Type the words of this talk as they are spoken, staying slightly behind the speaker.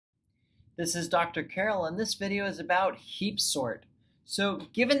This is Dr. Carroll, and this video is about Heapsort. So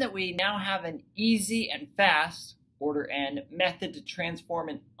given that we now have an easy and fast, order n, method to transform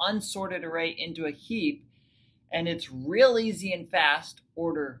an unsorted array into a heap, and it's real easy and fast,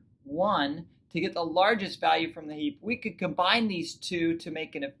 order 1, to get the largest value from the heap, we could combine these two to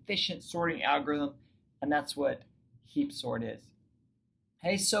make an efficient sorting algorithm, and that's what Heapsort is.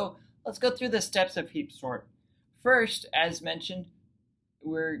 Okay, so let's go through the steps of Heapsort. First, as mentioned,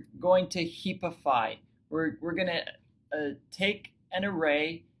 we're going to heapify. We're going to take an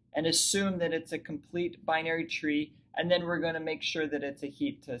array and assume that it's a complete binary tree, and then we're going to make sure that it's a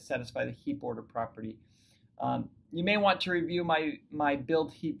heap to satisfy the heap order property. You may want to review my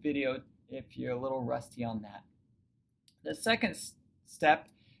build heap video if you're a little rusty on that. The second step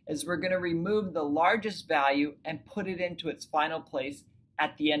is we're going to remove the largest value and put it into its final place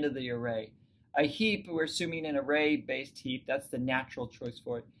at the end of the array. A heap, we're assuming an array-based heap, that's the natural choice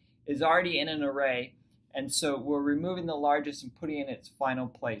for it, is already in an array, and so we're removing the largest and putting it in its final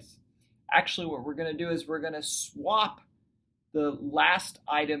place. Actually, what we're going to do is we're going to swap the last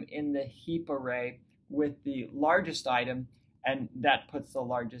item in the heap array with the largest item, and that puts the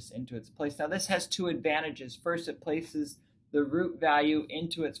largest into its place. Now, this has two advantages. First, it places the root value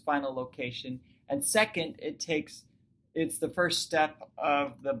into its final location, and second, it's the first step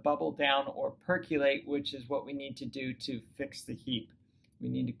of the bubble down or percolate, which is what we need to do to fix the heap. We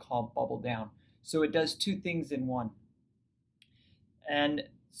need to call bubble down. So it does two things in one. And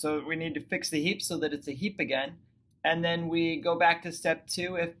so we need to fix the heap so that it's a heap again. And then we go back to step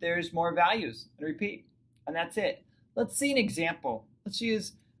 2 if there's more values and repeat. And that's it. Let's see an example. Let's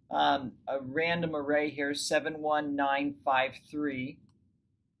use a random array here, 71953.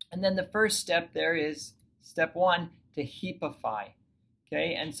 And then the first step there is step 1. To heapify.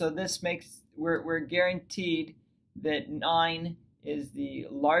 Okay, and so this makes, we're guaranteed that 9 is the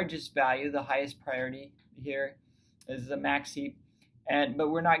largest value, the highest priority here is the max heap, but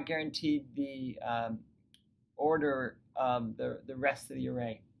we're not guaranteed the order of the rest of the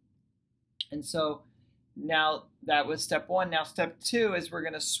array. And so now that was step 1. Now step 2 is we're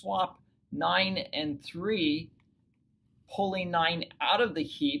going to swap 9 and 3, pulling 9 out of the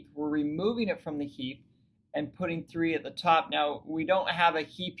heap. We're removing it from the heap and putting 3 at the top. Now, we don't have a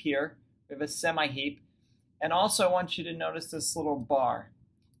heap here. We have a semi-heap. And also, I want you to notice this little bar.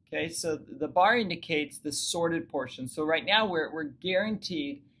 Okay, so the bar indicates the sorted portion. So right now, we're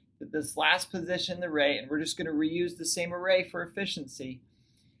guaranteed that this last position in the array, and we're just going to reuse the same array for efficiency.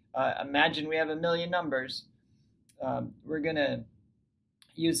 Imagine we have 1 million numbers. We're going to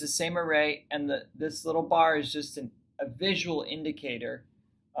use the same array, and this little bar is just a visual indicator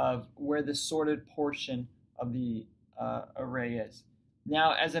of where the sorted portion of the array is.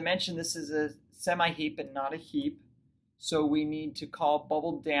 Now, as I mentioned, this is a semi-heap and not a heap, so we need to call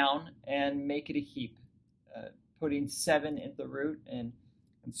bubble down and make it a heap, putting 7 at the root and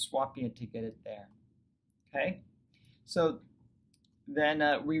swapping it to get it there. Okay, so then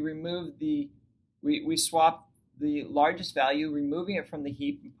we remove we swap the largest value, removing it from the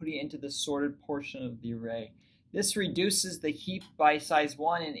heap and putting it into the sorted portion of the array. This reduces the heap by size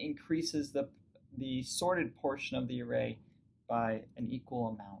 1 and increases the sorted portion of the array by an equal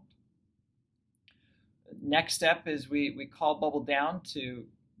amount. Next step is we call bubble down to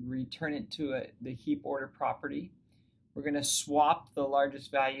return it to the heap order property. We're going to swap the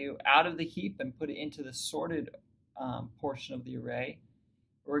largest value out of the heap and put it into the sorted portion of the array.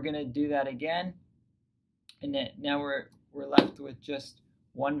 We're going to do that again, and then now we're left with just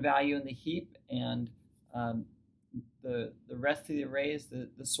one value in the heap, and the rest of the array is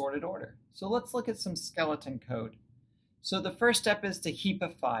the sorted order. So let's look at some skeleton code. So the first step is to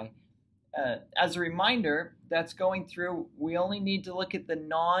heapify. As a reminder, that's going through, we only need to look at the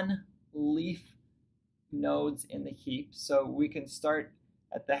non-leaf nodes in the heap. So we can start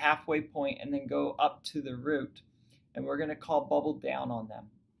at the halfway point and then go up to the root. And we're going to call bubble down on them.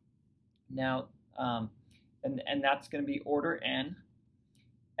 Now, and that's going to be order n.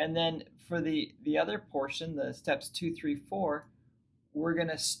 And then for the other portion, the steps 2, 3, 4, we're going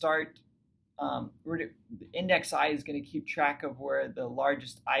to start, the index I is going to keep track of where the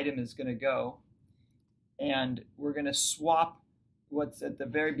largest item is going to go. And we're going to swap what's at the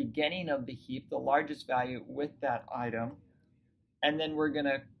very beginning of the heap, the largest value, with that item. And then we're going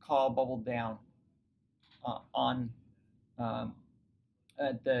to call bubble down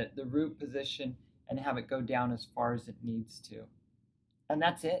at the root position and have it go down as far as it needs to. And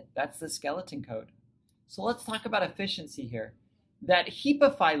that's it. That's the skeleton code. So let's talk about efficiency here. That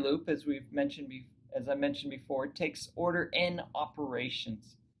heapify loop, as I mentioned before, takes order n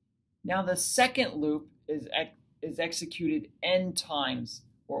operations. Now the second loop is executed n times,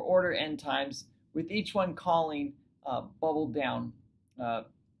 or order n times, with each one calling bubble down.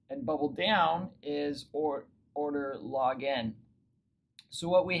 And bubble down is order log n. So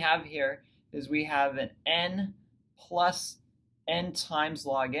what we have here is we have an n plus n times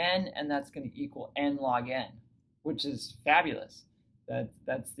log n, and that's going to equal n log n, which is fabulous.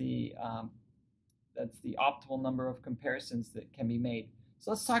 That's the optimal number of comparisons that can be made.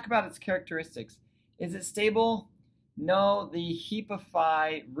 So let's talk about its characteristics. Is it stable? No, the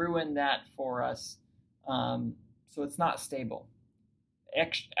Heapify ruined that for us, so it's not stable.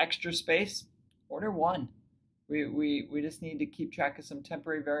 Extra space, order 1. We just need to keep track of some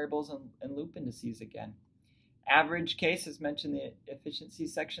temporary variables and loop indices again. Average case, as mentioned in the efficiency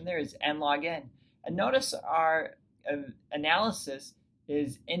section there, is n log n. And notice our analysis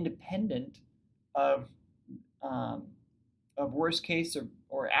is independent of worst case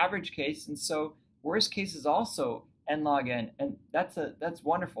or average case, and so worst case is also n log n, and that's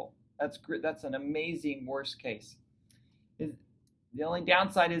wonderful. That's great. That's an amazing worst case. The only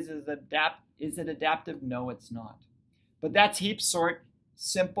downside is it adaptive? No, it's not. But that's Heapsort,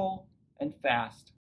 simple and fast.